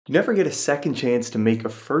You never get a second chance to make a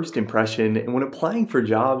first impression, and when applying for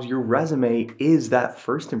jobs, your resume is that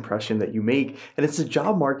first impression that you make. And as the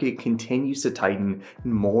job market continues to tighten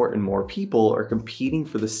and more people are competing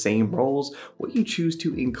for the same roles, what you choose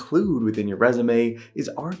to include within your resume is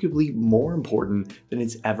arguably more important than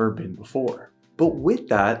it's ever been before. But with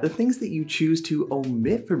that, the things that you choose to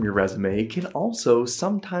omit from your resume can also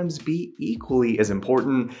sometimes be equally as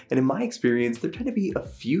important. And in my experience, there tend to be a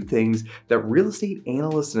few things that real estate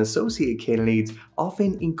analysts and associate candidates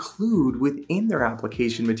often include within their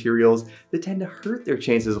application materials that tend to hurt their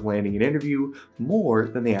chances of landing an interview more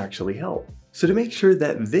than they actually help. So to make sure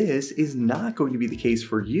that this is not going to be the case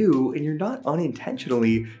for you and you're not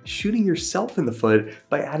unintentionally shooting yourself in the foot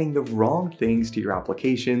by adding the wrong things to your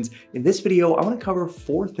applications, in this video, I want to cover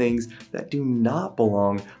 4 things that do not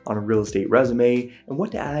belong on a real estate resume and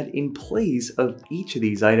what to add in place of each of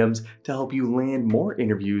these items to help you land more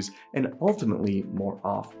interviews and ultimately more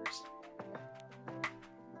offers.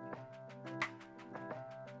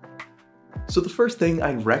 So the first thing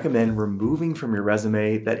I'd recommend removing from your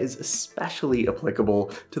resume that is especially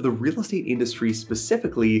applicable to the real estate industry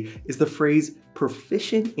specifically is the phrase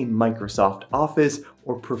proficient in Microsoft Office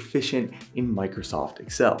or proficient in Microsoft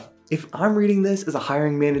Excel. If I'm reading this as a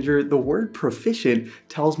hiring manager, the word proficient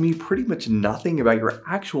tells me pretty much nothing about your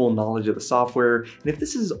actual knowledge of the software. And if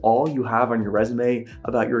this is all you have on your resume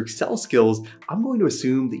about your Excel skills, I'm going to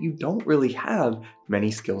assume that you don't really have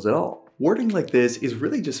many skills at all. Wording like this is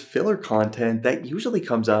really just filler content that usually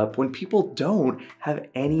comes up when people don't have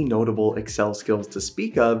any notable Excel skills to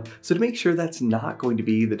speak of. So to make sure that's not going to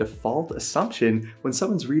be the default assumption when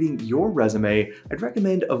someone's reading your resume, I'd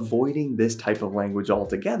recommend avoiding this type of language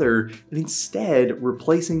altogether and instead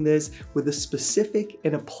replacing this with the specific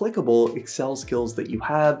and applicable Excel skills that you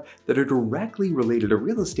have that are directly related to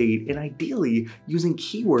real estate, and ideally using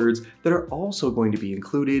keywords that are also going to be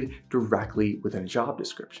included directly within a job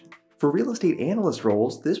description. For real estate analyst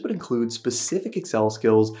roles, this would include specific Excel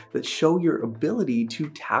skills that show your ability to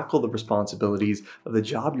tackle the responsibilities of the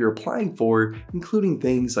job you're applying for, including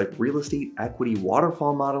things like real estate equity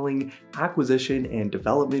waterfall modeling, acquisition and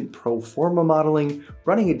development pro forma modeling,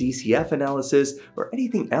 running a DCF analysis, or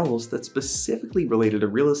anything else that's specifically related to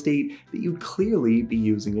real estate that you'd clearly be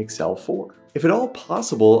using Excel for. If at all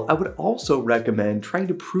possible, I would also recommend trying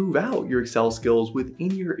to prove out your Excel skills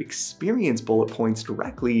within your experience bullet points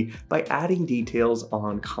directly by adding details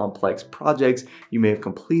on complex projects you may have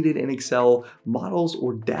completed in Excel, models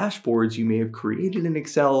or dashboards you may have created in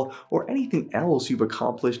Excel, or anything else you've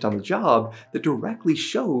accomplished on the job that directly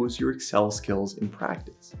shows your Excel skills in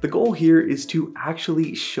practice. The goal here is to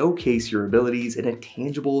actually showcase your abilities in a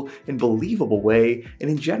tangible and believable way, and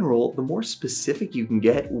in general, the more specific you can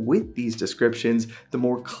get with these descriptions, the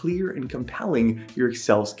more clear and compelling your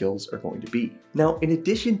Excel skills are going to be. Now, in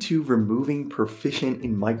addition to removing proficient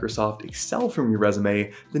in Microsoft Excel from your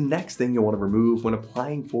resume, the next thing you'll want to remove when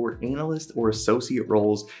applying for analyst or associate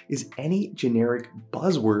roles is any generic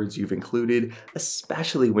buzzwords you've included,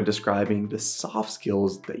 especially when describing the soft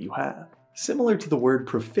skills that you have. Similar to the word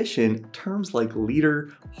proficient, terms like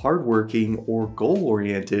leader, hardworking, or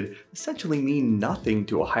goal-oriented essentially mean nothing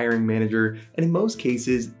to a hiring manager, and in most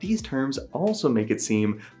cases, these terms also make it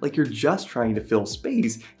seem like you're just trying to fill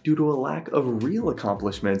space due to a lack of real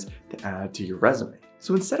accomplishments to add to your resume.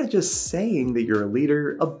 So instead of just saying that you're a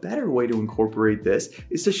leader, a better way to incorporate this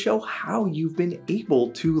is to show how you've been able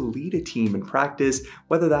to lead a team in practice,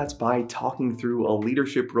 whether that's by talking through a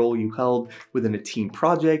leadership role you held within a team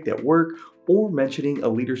project at work, or mentioning a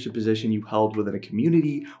leadership position you held within a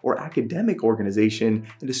community or academic organization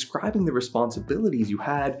and describing the responsibilities you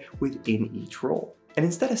had within each role. And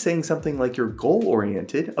instead of saying something like you're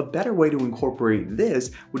goal-oriented, a better way to incorporate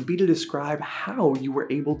this would be to describe how you were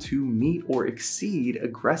able to meet or exceed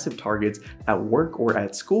aggressive targets at work or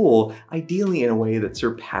at school, ideally in a way that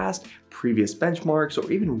surpassed previous benchmarks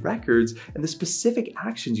or even records, and the specific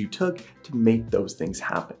actions you took to make those things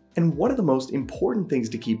happen. And one of the most important things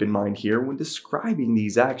to keep in mind here when describing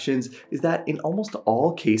these actions is that in almost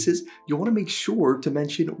all cases, you'll want to make sure to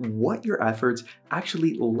mention what your efforts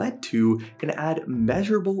actually led to and add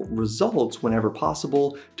measurable results whenever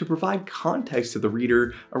possible to provide context to the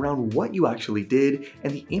reader around what you actually did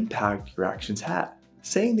and the impact your actions had.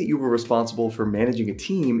 Saying that you were responsible for managing a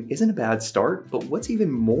team isn't a bad start, but what's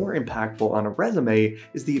even more impactful on a resume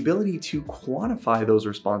is the ability to quantify those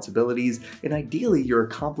responsibilities and ideally your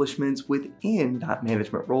accomplishments within that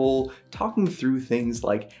management role, talking through things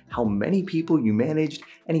like how many people you managed,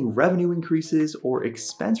 any revenue increases or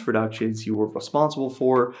expense reductions you were responsible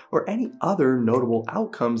for, or any other notable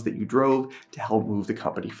outcomes that you drove to help move the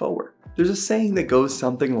company forward. There's a saying that goes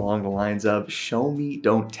something along the lines of show me,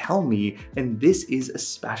 don't tell me, and this is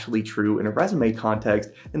especially true in a resume context,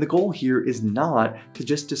 and the goal here is not to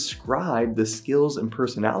just describe the skills and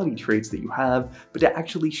personality traits that you have, but to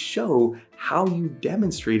actually show how you've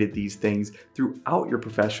demonstrated these things throughout your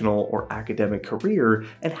professional or academic career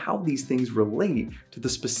and how these things relate to the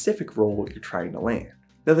specific role you're trying to land.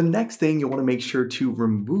 Now, the next thing you'll want to make sure to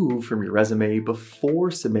remove from your resume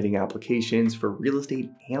before submitting applications for real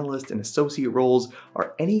estate analyst and associate roles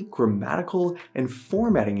are any grammatical and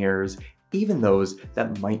formatting errors, even those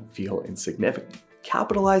that might feel insignificant.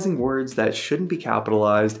 Capitalizing words that shouldn't be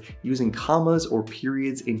capitalized, using commas or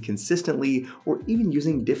periods inconsistently, or even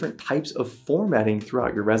using different types of formatting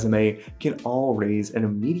throughout your resume can all raise an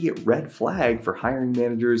immediate red flag for hiring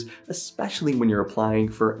managers, especially when you're applying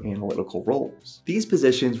for analytical roles. These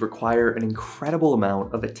positions require an incredible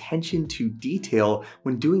amount of attention to detail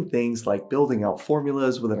when doing things like building out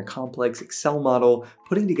formulas within a complex Excel model,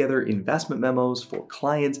 putting together investment memos for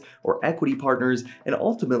clients or equity partners, and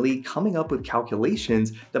ultimately coming up with calculations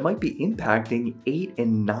that might be impacting 8-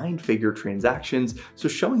 and 9-figure transactions, so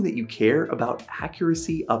showing that you care about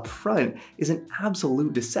accuracy up front is an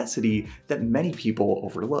absolute necessity that many people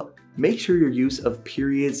overlook. Make sure your use of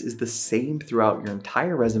periods is the same throughout your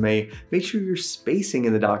entire resume, make sure your spacing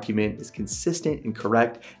in the document is consistent and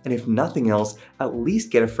correct, and if nothing else, at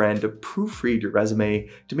least get a friend to proofread your resume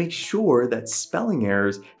to make sure that spelling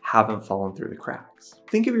errors haven't fallen through the cracks.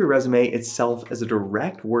 Think of your resume itself as a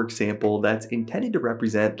direct work sample that's intended to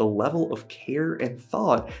represent the level of care and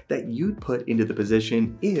thought that you'd put into the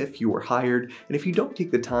position if you were hired, and if you don't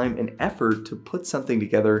take the time and effort to put something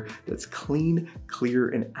together that's clean, clear,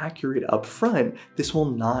 and accurate up front, this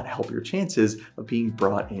will not help your chances of being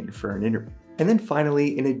brought in for an interview. And then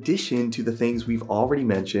finally, in addition to the things we've already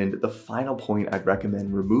mentioned, the final point I'd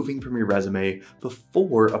recommend removing from your resume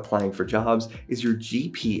before applying for jobs is your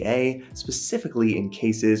GPA, specifically in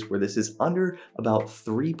cases where this is under about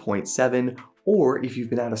 3.7, or if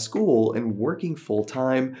you've been out of school and working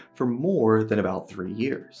full-time for more than about 3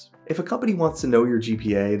 years. If a company wants to know your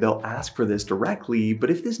GPA, they'll ask for this directly,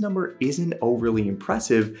 but if this number isn't overly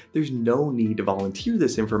impressive, there's no need to volunteer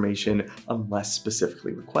this information unless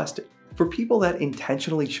specifically requested. For people that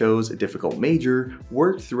intentionally chose a difficult major,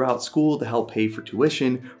 worked throughout school to help pay for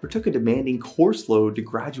tuition, or took a demanding course load to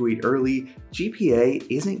graduate early, GPA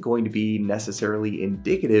isn't going to be necessarily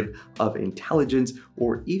indicative of intelligence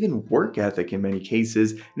or even work ethic in many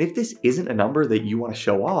cases, and if this isn't a number that you want to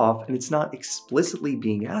show off and it's not explicitly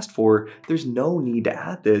being asked for, there's no need to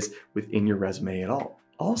add this within your resume at all.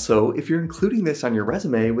 Also, if you're including this on your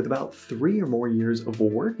resume with about 3 or more years of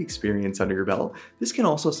work experience under your belt, this can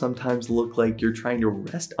also sometimes look like you're trying to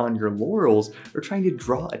rest on your laurels or trying to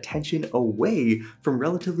draw attention away from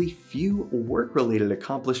relatively few work-related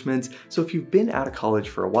accomplishments. So if you've been out of college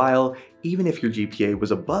for a while, even if your GPA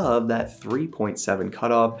was above that 3.7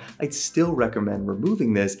 cutoff, I'd still recommend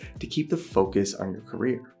removing this to keep the focus on your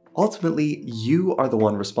career. Ultimately, you are the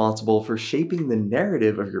one responsible for shaping the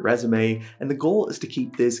narrative of your resume, and the goal is to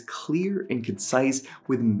keep this clear and concise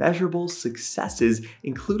with measurable successes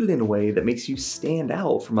included in a way that makes you stand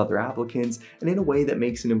out from other applicants and in a way that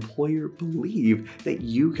makes an employer believe that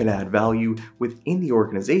you can add value within the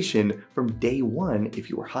organization from day one if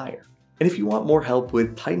you were hired. And if you want more help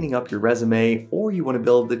with tightening up your resume, or you want to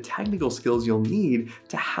build the technical skills you'll need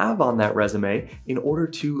to have on that resume in order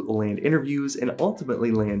to land interviews and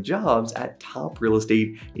ultimately land jobs at top real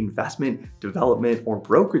estate, investment, development, or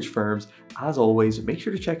brokerage firms, as always, make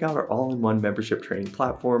sure to check out our all-in-one membership training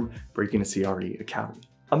platform, Breaking a CRE Academy.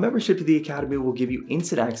 A membership to the Academy will give you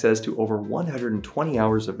instant access to over 120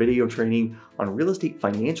 hours of video training on real estate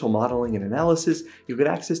financial modeling and analysis. You'll get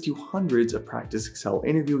access to hundreds of practice Excel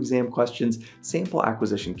interview exam questions, sample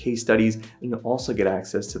acquisition case studies, and you'll also get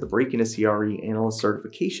access to the Breaking a CRE Analyst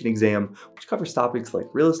Certification exam, which covers topics like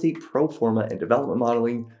real estate pro forma and development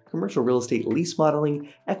modeling, commercial real estate lease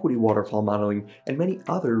modeling, equity waterfall modeling, and many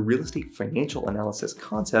other real estate financial analysis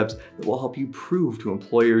concepts that will help you prove to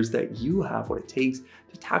employers that you have what it takes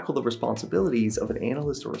to tackle the responsibilities of an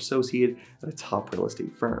analyst or associate at a top real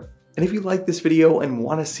estate firm. And if you like this video and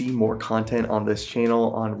want to see more content on this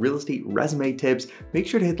channel on real estate resume tips, make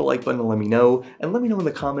sure to hit the like button to let me know, and let me know in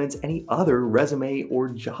the comments any other resume or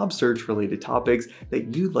job search related topics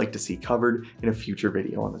that you'd like to see covered in a future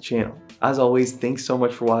video on the channel. As always, thanks so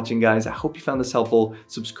much for watching, guys. I hope you found this helpful.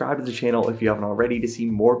 Subscribe to the channel if you haven't already to see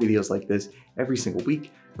more videos like this every single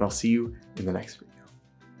week, and I'll see you in the next video.